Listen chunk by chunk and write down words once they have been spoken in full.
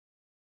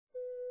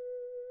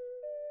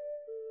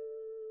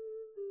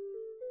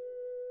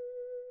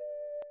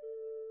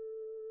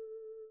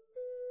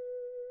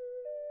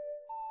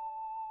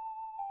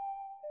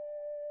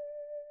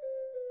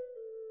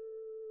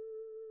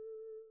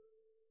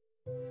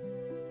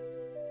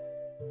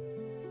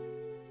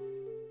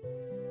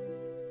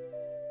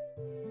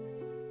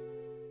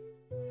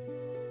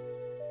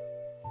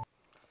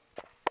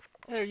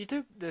Hey there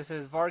YouTube, this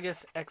is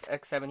Vargas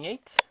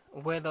XX78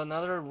 with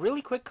another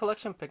really quick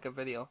collection pickup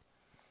video.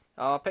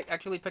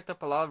 Actually picked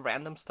up a lot of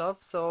random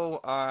stuff, so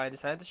I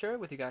decided to share it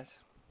with you guys.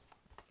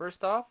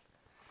 First off,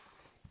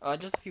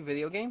 just a few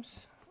video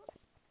games.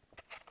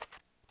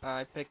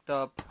 I picked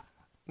up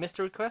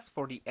Mystery Quest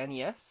for the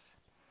NES.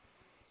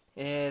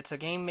 It's a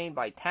game made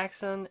by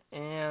Taxon,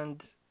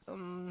 and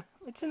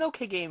it's an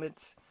okay game.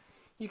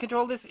 You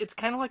control this. It's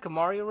kind of like a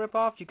Mario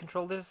ripoff. You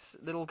control this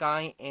little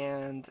guy,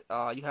 and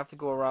you have to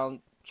go around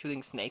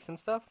shooting snakes and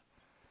stuff.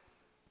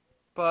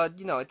 But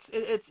you know,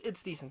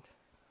 it's decent.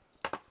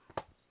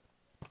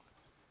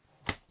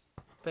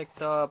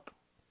 Picked up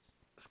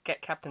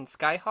Captain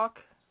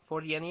Skyhawk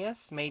for the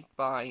NES, made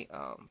by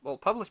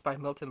published by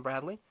Milton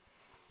Bradley,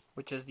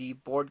 which is the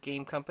board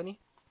game company.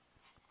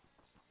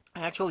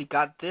 I actually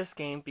got this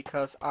game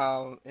because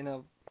in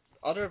a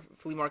other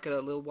flea market a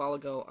little while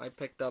ago, I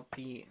picked up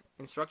the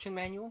instruction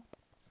manual.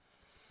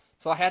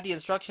 So I had the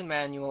instruction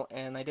manual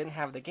and I didn't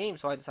have the game,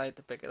 so I decided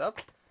to pick it up.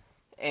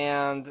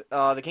 And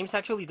the game's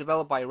actually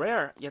developed by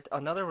Rare, yet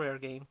another Rare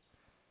game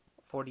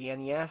for the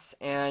NES.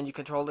 And you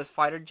control this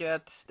fighter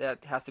jet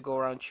that has to go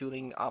around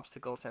shooting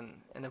obstacles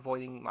and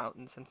avoiding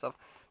mountains and stuff.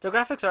 The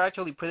graphics are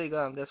actually pretty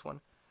good on this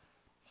one,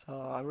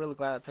 so I'm really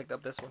glad I picked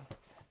up this one.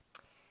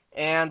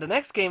 And the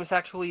next game is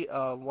actually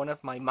one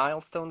of my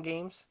milestone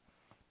games,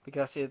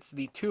 because it's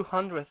the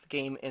 200th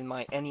game in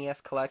my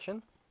NES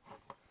collection,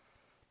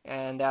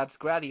 and that's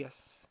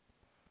Gradius.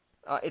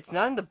 It's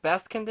not in the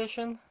best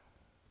condition.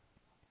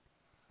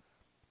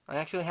 I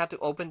actually had to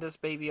open this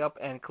baby up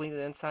and clean it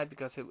inside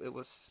because it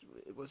was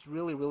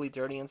really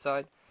dirty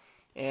inside,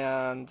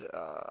 and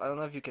I don't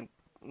know if you can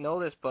know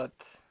this,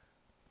 but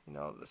you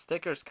know, the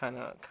stickers kind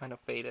of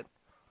faded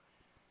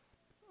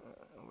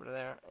over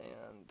there,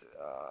 and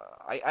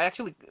I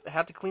actually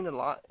had to clean it a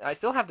lot. I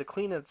still have to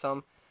clean it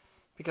some,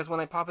 because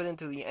when I pop it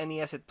into the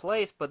NES it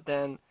plays, but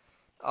then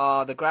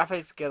the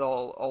graphics get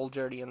all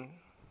dirty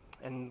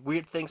and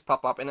weird things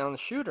pop up. And on the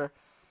shooter,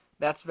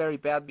 that's very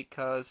bad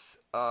because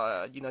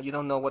you know, you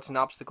don't know what's an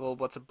obstacle,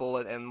 what's a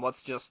bullet, and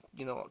what's just,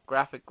 you know, a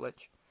graphic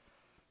glitch.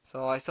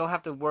 So I still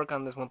have to work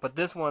on this one, but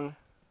this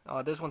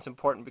one's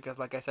important because,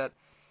 like I said,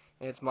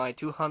 it's my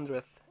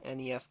 200th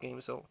NES game,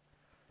 so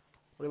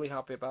really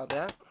happy about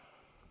that.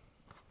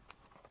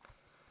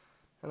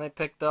 And I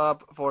picked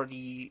up for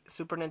the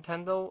Super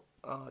Nintendo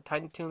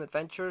Tiny Toon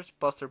Adventures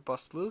Buster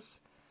Bust Loose.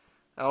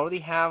 I already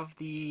have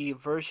the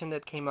version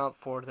that came out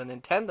for the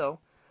Nintendo,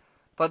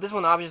 but this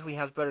one obviously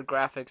has better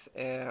graphics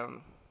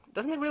and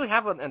doesn't really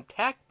have an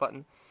attack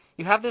button.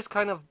 You have this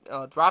kind of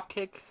drop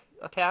kick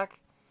attack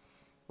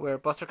where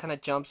Buster kind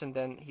of jumps and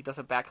then he does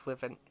a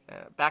backflip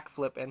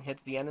and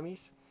hits the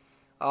enemies.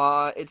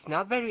 It's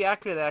not very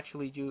accurate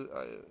actually.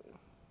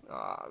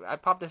 I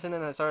popped this in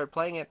and I started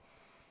playing it,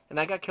 and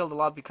I got killed a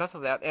lot because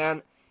of that.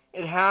 And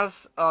it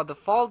has the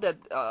fault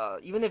that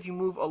even if you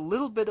move a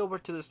little bit over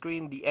to the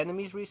screen, the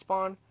enemies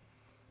respawn.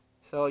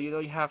 So you know,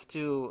 you have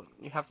to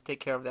take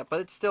care of that.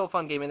 But it's still a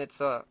fun game, and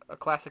it's a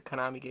classic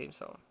Konami game.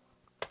 So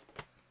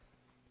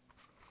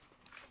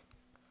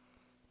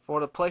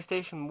for the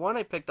PlayStation 1,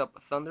 I picked up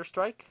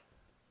Thunderstrike,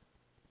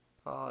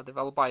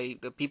 developed by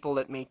the people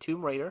that made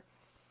Tomb Raider,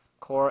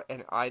 Core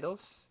and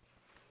Eidos.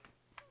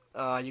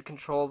 You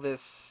control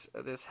this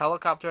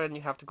helicopter and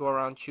you have to go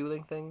around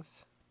shooting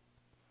things.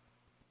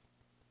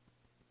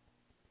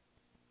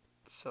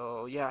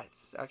 So yeah,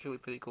 it's actually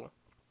pretty cool.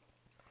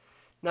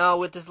 Now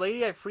with this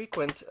lady I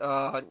frequent,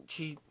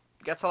 she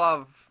gets a lot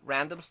of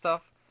random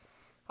stuff.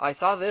 I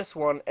saw this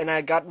one and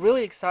I got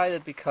really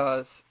excited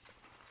because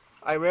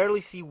I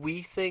rarely see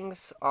Wii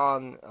things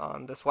on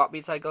the swap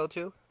meets I go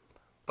to.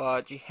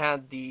 But she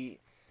had the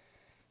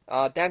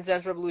Dance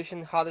Dance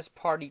Revolution Hottest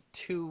Party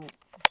 2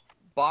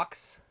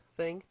 box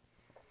thing.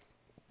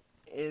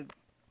 It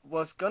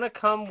was gonna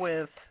come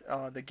with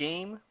the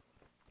game,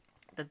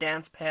 the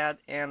dance pad,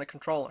 and the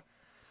controller.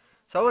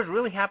 So I was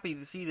really happy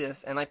to see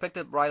this, and I picked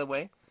it right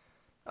away.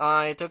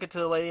 I took it to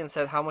the lady and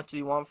said, "How much do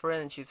you want for it?"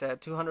 And she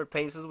said 200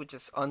 pesos, which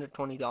is under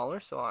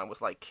 $20. So I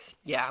was like,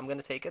 "Yeah, I'm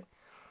gonna take it."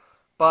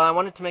 But I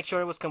wanted to make sure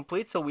it was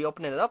complete, so we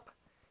opened it up,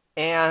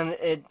 and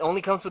it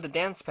only comes with the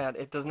dance pad.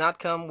 It does not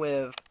come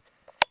with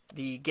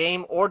the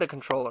game or the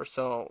controller.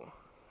 So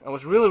I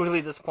was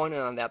really disappointed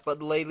on that. But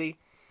the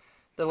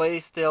lady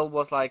still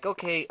was like,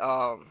 "Okay,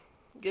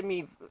 give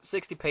me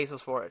 60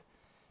 pesos for it,"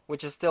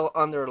 which is still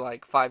under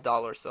like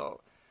 $5.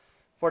 So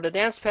for the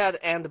dance pad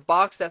and the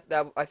box, that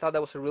I thought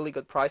that was a really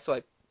good price, so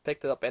I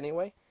picked it up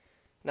anyway.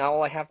 Now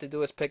all I have to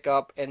do is pick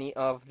up any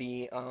of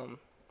the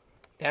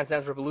Dance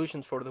Dance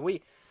Revolutions for the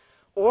Wii,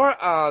 or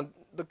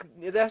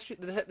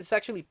this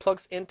actually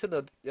plugs into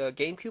the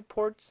GameCube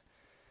ports,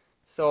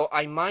 so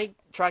I might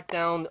track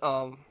down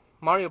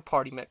Mario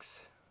Party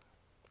Mix.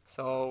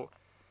 So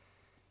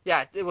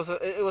yeah, it was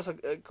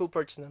a cool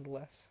purchase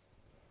nonetheless.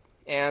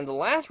 And the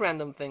last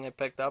random thing I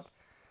picked up,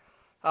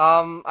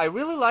 I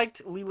really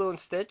liked Lilo and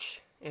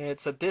Stitch.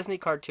 It's a Disney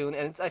cartoon,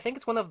 and I think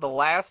it's one of the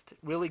last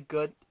really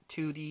good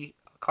 2D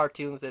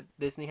cartoons that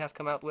Disney has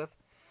come out with.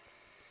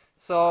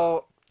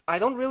 So I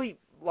don't really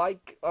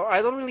like, or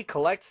I don't really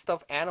collect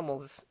stuffed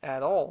animals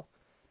at all.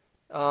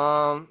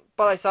 But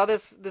I saw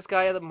this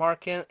guy at the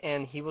market,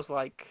 and he was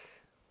like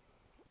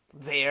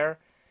there,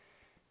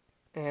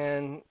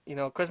 and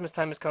Christmas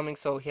time is coming,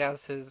 so he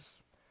has his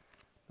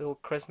little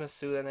Christmas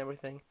suit and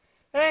everything.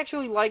 And I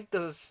actually like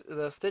the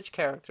Stitch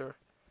character.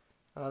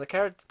 The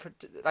character,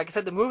 like I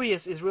said, the movie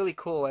is really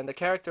cool, and the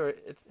character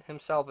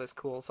himself is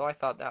cool. So I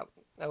thought that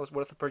was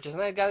worth the purchase,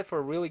 and I got it for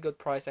a really good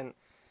price. And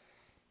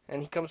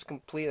he comes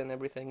complete and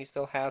everything. He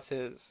still has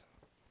his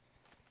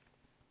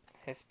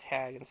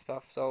tag and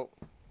stuff. So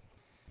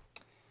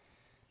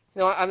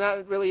I'm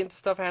not really into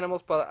stuffed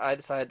animals, but I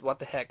decided, what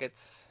the heck,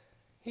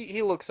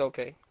 he looks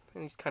okay,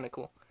 and he's kind of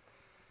cool.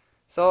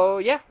 So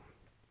yeah,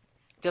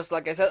 just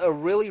like I said, a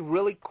really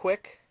really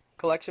quick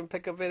collection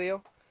pickup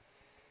video.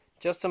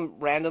 Just some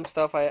random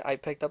stuff I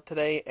picked up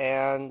today,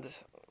 and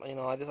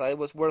I decided it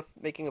was worth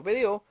making a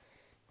video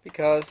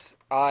because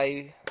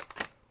I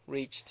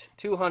reached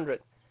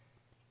 200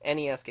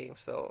 NES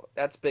games. So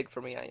that's big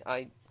for me.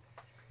 I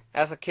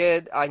as a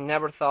kid, I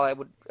never thought I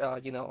would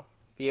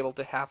be able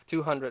to have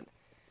 200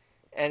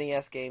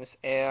 NES games,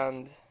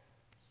 and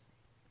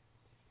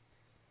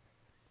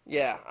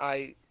yeah,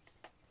 I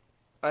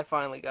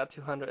finally got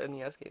 200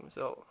 NES games.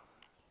 So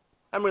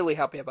I'm really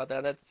happy about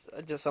that. That's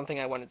just something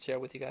I wanted to share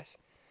with you guys.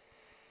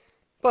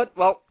 But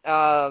well,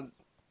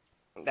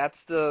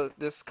 that's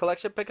this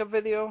collection pickup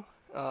video.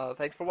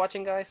 Thanks for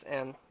watching, guys,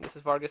 and this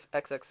is Vargas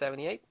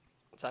XX78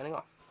 signing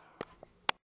off.